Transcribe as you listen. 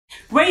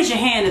Raise your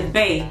hand if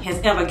Bae has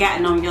ever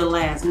gotten on your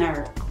last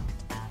nerve.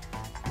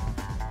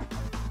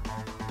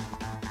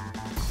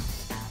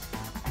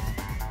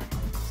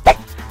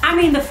 I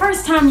mean, the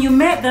first time you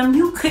met them,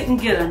 you couldn't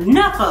get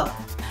enough of them.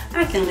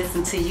 I can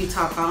listen to you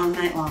talk all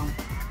night long.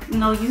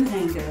 No, you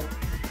hang up.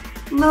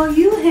 No,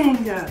 you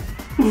hang up.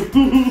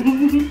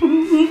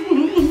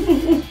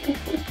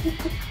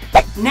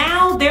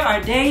 Now there are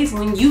days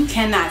when you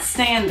cannot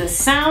stand the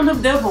sound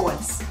of their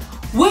voice.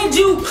 Would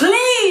you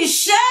please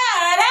shut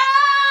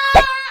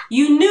up?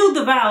 You knew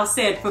the vow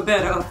said for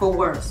better or for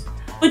worse,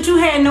 but you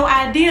had no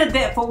idea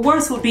that for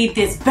worse would be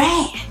this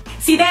bad.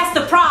 See, that's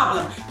the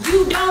problem.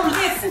 You don't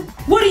listen.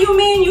 What do you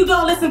mean you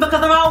don't listen?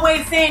 Because I'm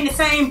always saying the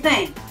same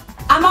thing.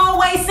 I'm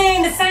always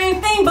saying the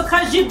same thing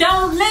because you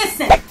don't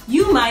listen.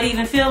 You might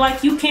even feel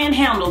like you can't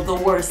handle the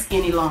worst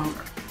any longer.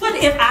 What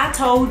if I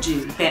told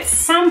you that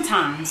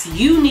sometimes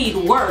you need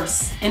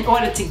worse in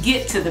order to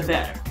get to the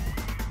better?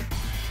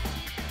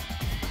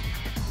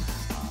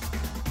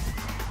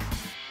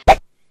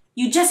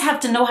 You just have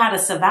to know how to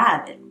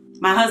survive it.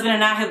 My husband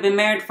and I have been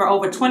married for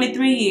over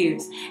 23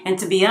 years, and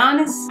to be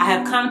honest, I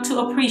have come to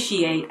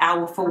appreciate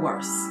our for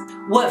worse.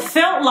 What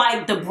felt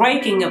like the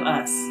breaking of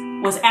us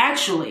was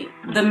actually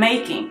the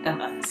making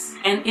of us.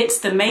 And it's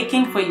the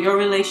making for your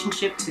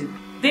relationship too.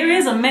 There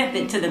is a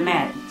method to the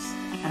madness,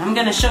 and I'm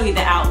gonna show you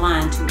the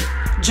outline to it.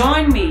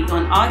 Join me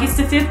on August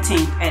the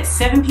 15th at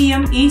 7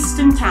 p.m.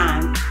 Eastern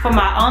Time for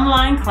my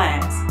online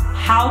class,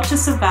 How to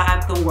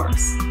Survive the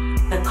Worst.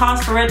 The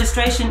cost for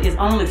registration is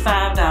only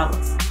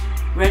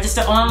 $5.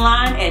 Register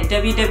online at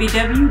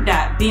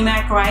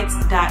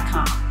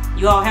www.bmacwrites.com.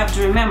 You all have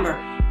to remember,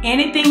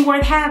 anything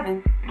worth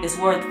having is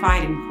worth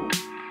fighting for.